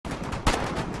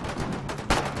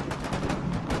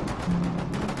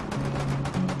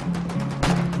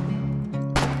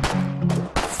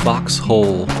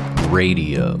Foxhole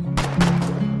Radio.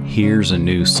 Here's a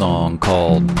new song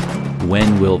called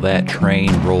When Will That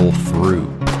Train Roll Through?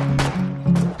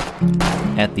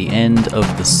 At the end of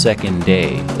the second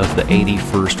day of the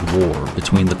 81st War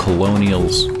between the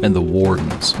Colonials and the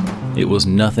Wardens, it was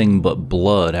nothing but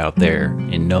blood out there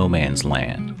in no man's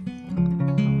land.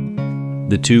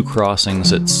 The two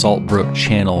crossings at Saltbrook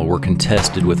Channel were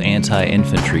contested with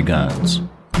anti-infantry guns,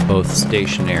 both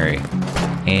stationary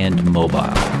and mobile.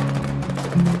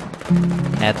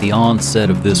 At the onset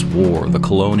of this war, the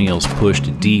Colonials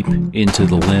pushed deep into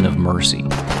the Linn of Mercy,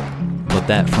 but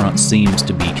that front seems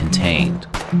to be contained.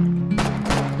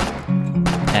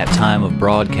 At time of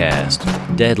broadcast,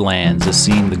 Deadlands has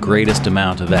seen the greatest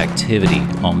amount of activity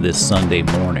on this Sunday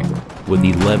morning, with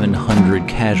 1,100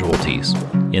 casualties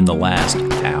in the last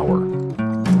hour.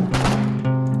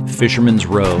 Fisherman's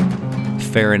Row,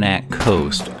 Faranac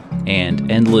Coast,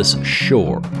 and Endless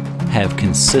Shore have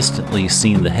consistently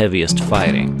seen the heaviest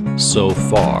fighting so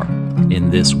far in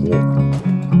this war.